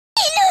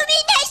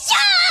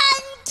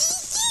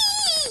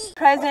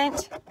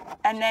present,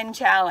 and then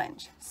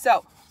challenge.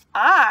 So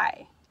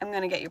I am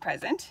going to get your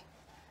present.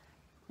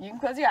 You can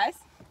close your eyes.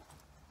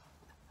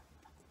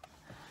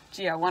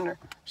 Gee, I wonder.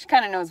 She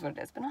kind of knows what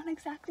it is, but not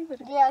exactly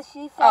what it is. Yeah,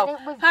 she said Oh, it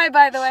was... hi,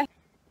 by the way.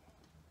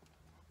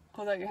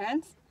 Hold out your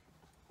hands.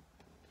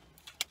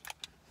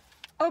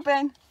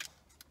 Open.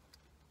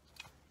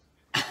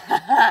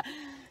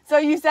 So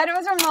you said it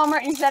was from Walmart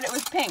and you said it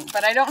was pink,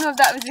 but I don't know if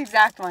that was the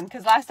exact one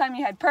because last time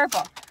you had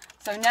purple.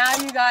 So now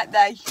you got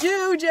the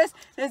hugest,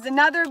 there's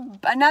another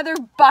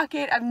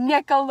bucket of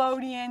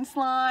Nickelodeon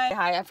slime.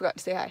 Hi, I forgot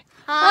to say hi.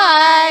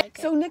 Hi.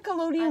 Okay. So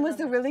Nickelodeon was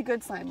the really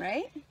good slime,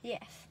 right?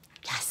 Yes.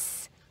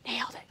 Yes,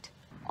 nailed it.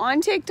 On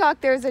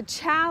TikTok, there's a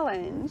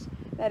challenge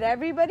that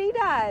everybody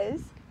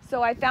does.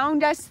 So I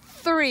found us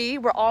 3.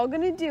 We're all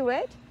gonna do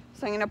it.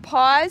 So I'm gonna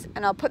pause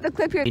and I'll put the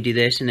clip here. You do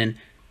this and then.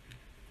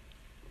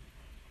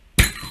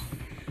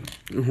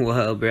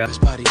 Whoa, bro.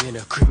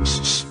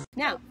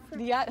 Now,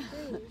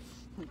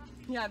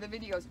 yeah, the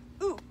video goes,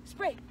 ooh,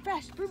 spray,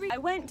 fresh, brewery. I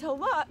went to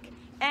look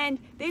and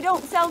they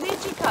don't sell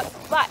lychee cups,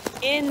 but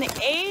in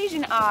the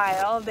Asian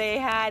aisle, they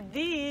had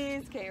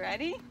these. Okay,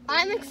 ready?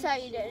 I'm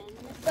excited,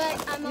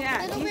 but I'm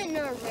a little bit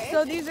nervous.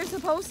 So these are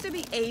supposed to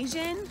be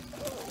Asian,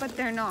 but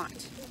they're not.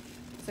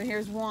 So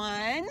here's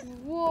one.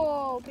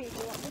 Whoa,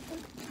 people.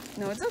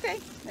 No, it's okay.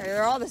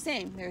 They're all the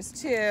same. There's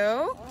 2.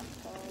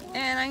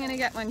 And I'm gonna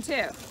get one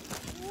too.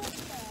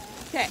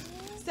 Okay,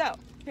 so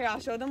here, I'll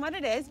show them what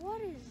it is.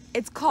 What is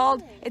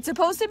it's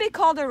supposed to be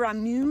called a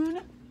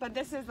Ramoon, but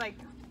this is like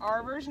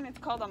our version, it's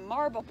called a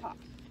marble pop.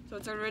 So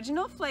it's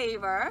original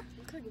flavor.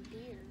 Looks like a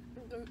beer.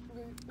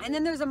 And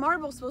then there's a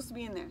marble supposed to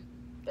be in there.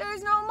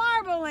 There's no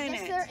marble in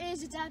it. Yes, there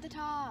is. It's at the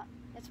top.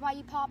 That's why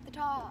you pop the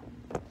top.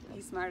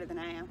 He's smarter than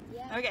I am.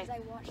 Yeah, okay. because I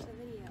watched the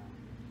video.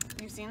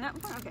 You've seen that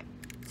before? Okay.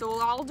 So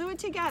we'll all do it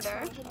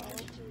together.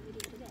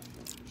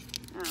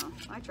 Oh,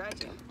 I tried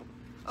to.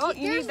 Oh,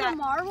 you need that. There's a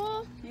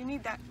marble. You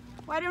need that.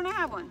 Why don't I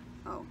have one?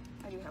 Oh,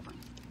 I do have one.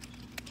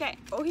 Okay.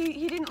 Oh,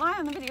 he didn't lie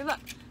on the video. Look.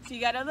 So you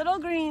got a little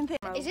green thing.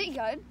 Is it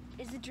good?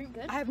 Is the drink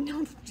good? I have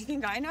no. Do you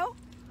think I know?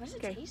 What does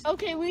it taste like?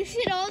 Okay, we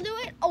should all do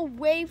it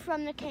away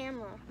from the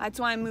camera. That's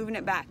why I'm moving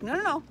it back.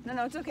 No,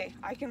 it's okay.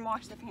 I can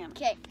watch the camera.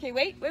 Okay. Okay,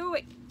 wait.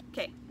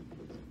 Okay.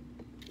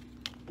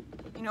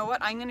 You know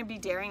what? I'm gonna be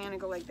daring. I'm gonna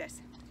go like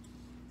this.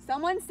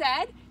 Someone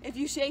said if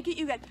you shake it,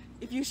 you get.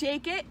 If you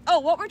shake it, oh,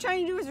 what we're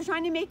trying to do is we're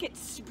trying to make it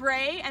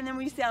spray, and then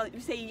we say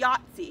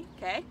Yahtzee,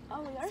 okay?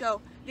 Oh, we are?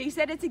 So they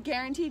said it's a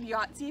guaranteed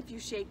Yahtzee if you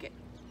shake it,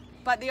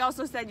 but they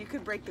also said you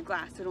could break the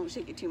glass, so don't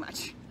shake it too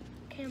much.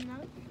 Okay, I'm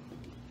out.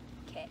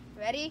 Okay,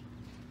 ready?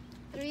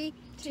 3,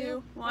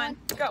 2, 1,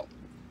 go.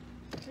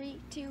 3,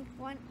 2,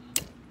 1.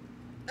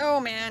 Oh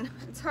man,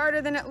 it's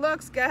harder than it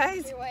looks,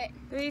 guys. Here, wait.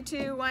 3,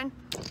 2, 1.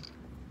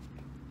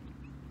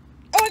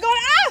 Oh, I got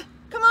it! Ah!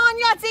 Come on,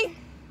 Yahtzee!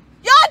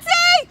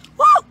 Yahtzee!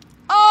 Whoa!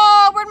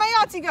 Oh, where'd my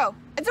Yahtzee go?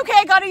 It's okay,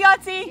 I got a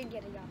Yahtzee. You did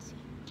get a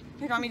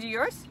Yahtzee. You want me to do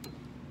yours?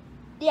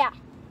 Yeah.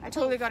 I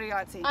totally got a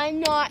Yahtzee. I'm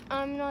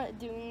not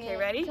doing it. Okay,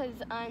 ready? Because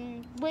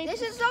I'm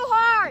This is so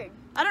hard.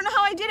 I don't know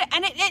how I did it,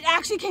 and it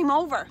actually came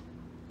over.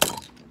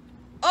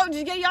 Oh, did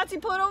you get a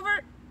Yahtzee pull it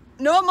over?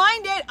 No,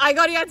 mine did. I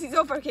got a Yahtzee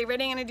so far. Okay,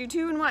 ready? I'm gonna do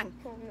 2 and 1.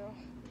 Oh no.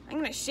 I'm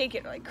gonna shake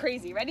it like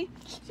crazy. Ready?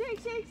 Shake,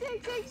 shake,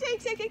 shake, shake,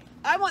 shake, shake, shake.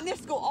 I want this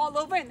to go all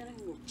over, and then I'm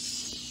gonna go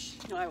shh.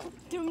 No, I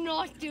won't. Do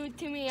not do it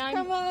to me.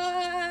 Come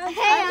on.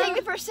 Hey, I'll take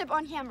the first sip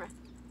on camera.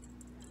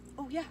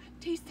 Oh yeah,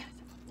 taste test.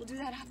 We'll do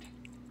that after.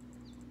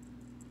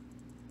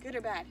 Good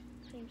or bad?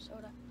 Cream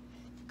soda.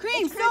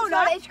 Cream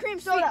soda? It's cream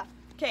soda.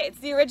 Okay, it's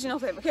the original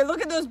flavor. Okay,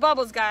 look at those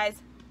bubbles,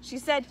 guys. She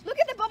said... Look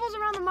at the bubbles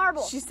around the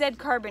marble. She said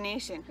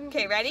carbonation.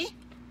 Okay, ready?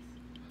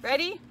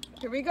 Ready?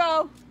 Here we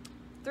go.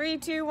 3,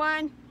 2,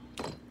 1.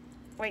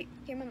 Wait.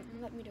 Here, Mom,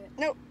 let me do it.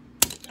 No.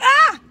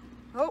 Ah!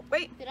 Oh,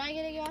 wait. Did I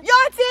get a Yahtzee?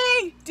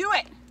 Yahtzee! Do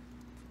it.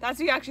 That's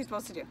what you're actually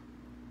supposed to do.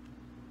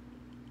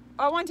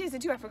 Oh, I want to taste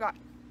it too. I forgot.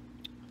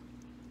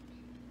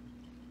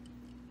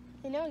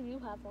 I know you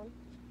have one.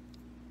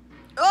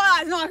 Oh,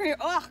 that's not cream.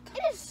 Oh,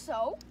 It is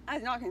so.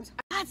 that's not cream soda.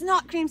 That's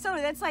not cream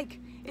soda. That's like,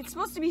 it's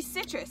supposed to be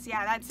citrus.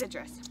 Yeah, that's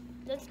citrus.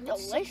 That's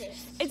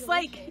delicious. It's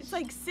like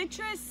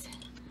citrus.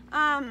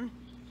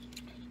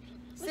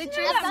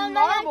 Citrus.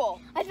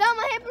 Marble. I found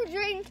my hyper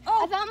drink.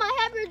 Oh. I found my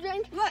hyper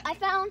drink. Look. I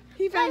found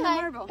He found the my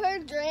marble.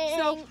 hyper drink.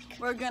 So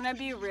we're gonna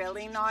be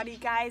really naughty,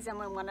 guys, and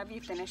when one of you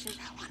finishes,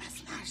 I want to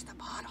smash the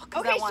bottle.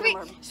 Okay, I want a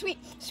marble. sweet.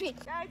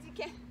 Guys,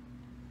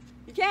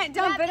 you can't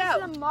dump it out.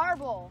 This is a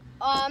marble.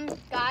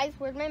 Guys,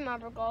 where'd my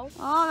marble go?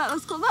 Oh, that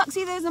looks cool. Look,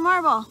 see, there's a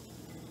marble.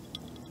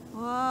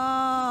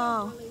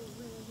 Whoa.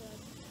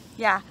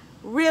 Yeah,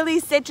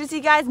 really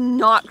citrusy, guys.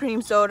 Not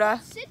cream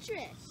soda.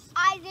 Citrus.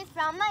 I just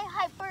found my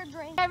hyper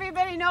drink.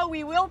 Everybody know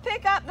we will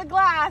pick up the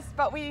glass,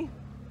 but we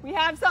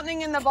have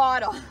something in the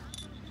bottle.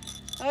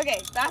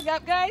 Okay, back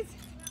up, guys.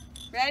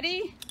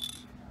 Ready?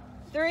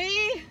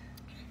 3,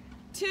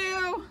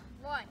 2,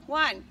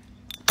 1.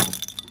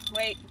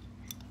 Wait.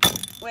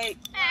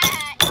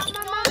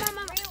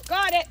 Mom.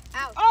 Got it.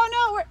 Ow. Oh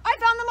no, I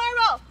found the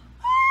marble.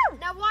 Woo!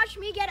 Now watch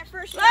me get it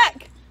first.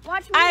 Look,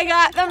 Watch me. I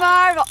got the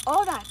marble.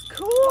 Oh, that's cool.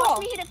 Cool. Watch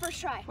me hit it first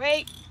try.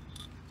 Wait.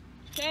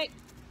 Okay.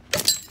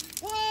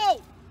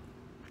 Whoa!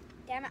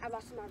 Damn it, I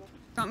lost the marble.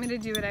 Want me to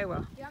do it, I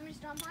will. Do you want me to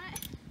stomp on it?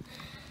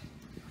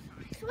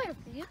 I swear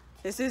to you.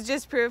 This is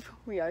just proof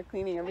we are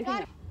cleaning everything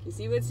up. You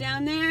see what's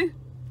down there?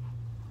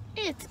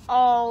 It's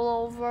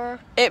all over.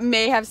 It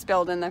may have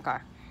spilled in the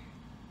car.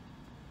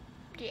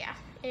 Yeah.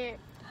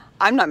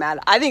 I'm not mad.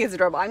 I think it's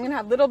adorable. I'm gonna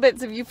have little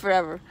bits of you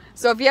forever.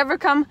 So if you ever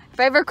come, if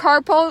I ever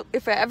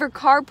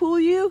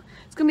carpool you,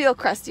 it's gonna be a little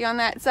crusty on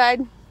that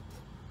side.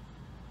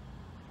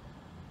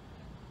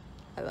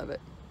 I love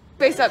it.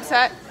 Face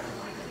upset?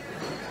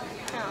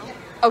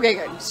 No. Okay,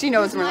 good. She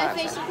knows we're My not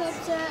face upset. is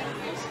upset.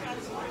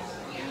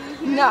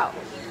 No.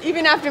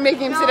 Even after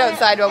making him sit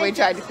outside while we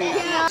tried to clean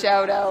it.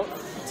 Shout out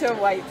to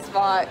White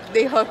Spot.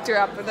 They hooked her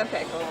up with the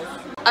pickles.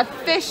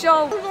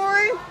 Official.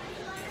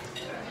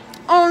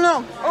 Oh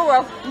no. Oh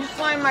well. You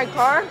slimed my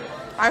car.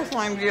 I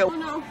slimed you. Oh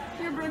no.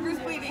 Your burger's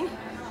bleeding.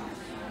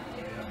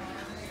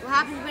 What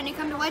happens when you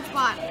come to White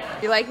Spot?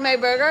 You like my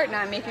burger?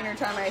 Now I'm making her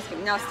try my ice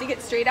cream. Now stick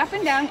it straight up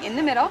and down in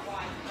the middle.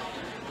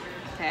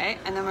 Okay,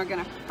 and then we're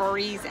gonna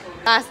freeze it.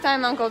 Last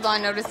time Uncle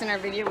Don noticed in our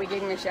video, we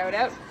gave him a shout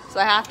out. So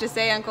I have to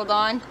say, Uncle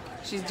Don,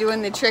 she's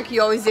doing the trick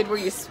you always did where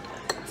you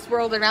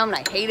swirled it around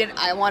and I hate it.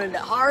 I wanted it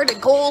hard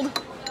and cold.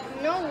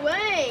 No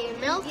way.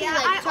 Melty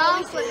like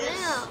chocolate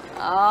milk.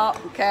 Oh,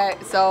 okay,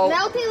 so.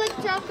 Melty like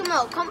chocolate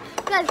milk.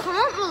 Guys,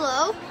 comment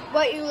below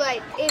what you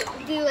like.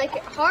 Do you like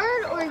it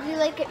hard or do you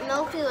like it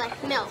melty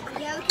like milk?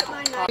 Yeah, look at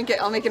mine.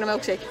 I'll make it a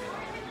milkshake.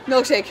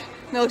 Milkshake.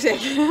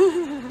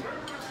 Milkshake.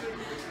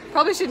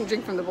 Probably shouldn't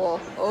drink from the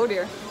bowl. Oh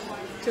dear.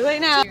 Too late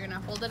now. You're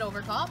gonna hold it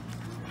over top.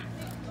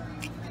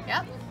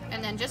 Yep.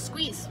 And then just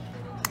squeeze.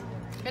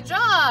 Good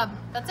job.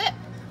 That's it.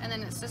 And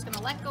then it's just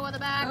gonna let go of the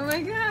bag. Oh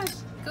my gosh.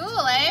 Cool,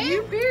 eh?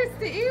 You pierced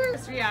the ear.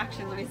 This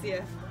reaction. Let me see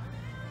it.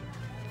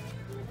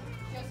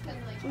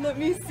 Let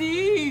me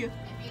see.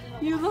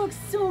 You look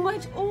so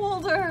much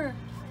older.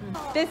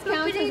 This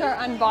counts as our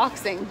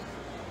unboxing.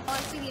 I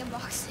want to see the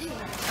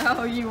unboxing.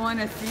 Oh, you want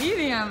to see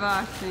the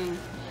unboxing?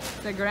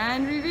 The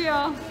grand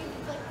reveal.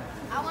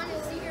 I want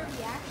to see your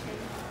reaction.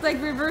 It's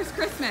like reverse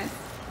Christmas.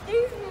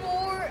 There's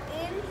more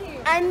in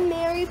here. I'm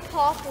Mary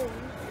Poppins.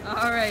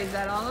 All right, is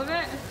that all of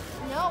it?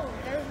 No,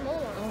 there's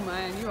more. Oh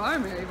man, you are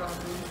Mary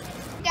Poppins.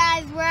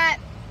 Guys, we're at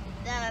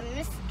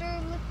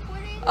Mr.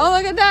 Liquidator. Oh,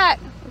 look at that.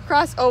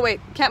 Across. Oh wait,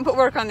 can't put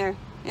work on there.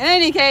 In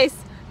any case,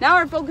 now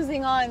we're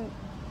focusing on.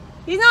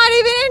 He's not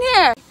even in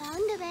here.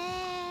 Found a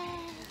bag.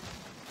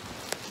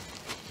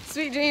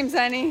 Sweet dreams,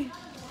 honey.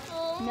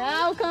 Oh.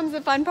 Now comes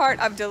the fun part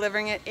of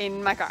delivering it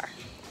in my car.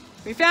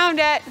 We found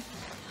it.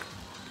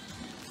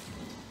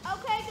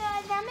 Okay,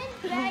 guys, I'm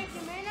in. Guys,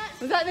 you may not.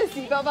 Was that the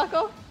seatbelt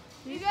buckle?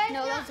 You guys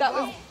No, not, that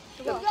was.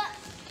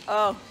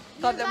 Oh,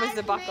 thought that was the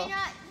You buckle. may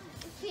not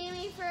see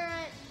me for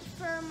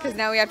Because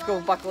now we have to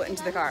go buckle it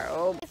into the car.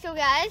 Oh. So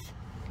guys,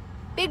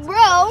 Big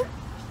Bro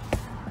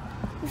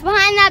is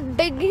behind that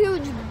big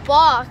huge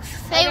box.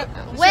 Say Show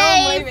him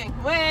wave. waving.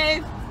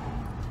 Wave.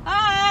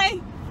 Hi.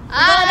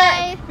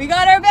 Hi. We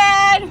got our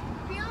bed.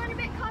 Feeling a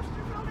bit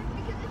claustrophobic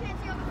because I can't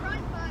see on the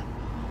front, but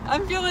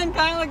I'm feeling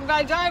kind of like a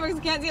bad driver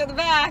because I can't see at the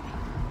back.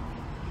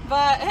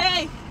 But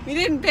hey, we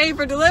didn't pay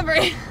for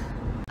delivery.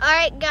 all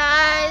right,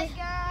 guys.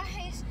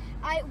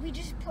 We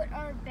just put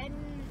our bed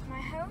in my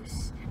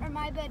house, or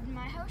my bed in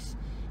my house.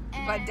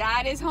 And But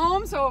Dad is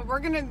home, so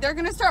they're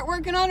gonna start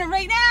working on it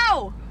right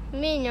now.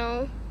 Me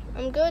no,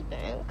 I'm good,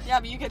 thanks. Yeah,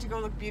 but you get to go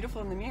look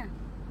beautiful in the mirror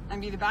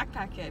and be the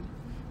backpack kid.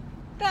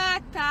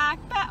 Backpack.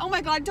 Oh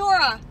my God,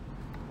 Dora.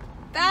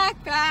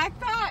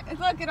 Backpack.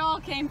 Look, it all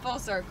came full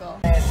circle.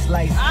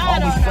 I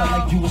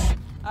don't know.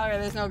 Okay,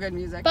 there's no good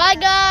music. Bye,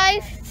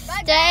 guys.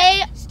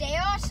 Bye, stay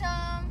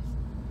awesome.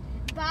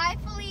 Bye,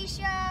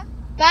 Felicia.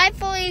 Bye,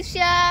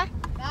 Felicia.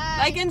 Bye.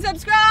 Like and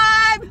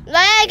subscribe.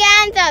 Like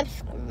and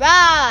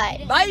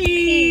subscribe.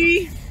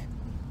 Bye.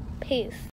 Peace.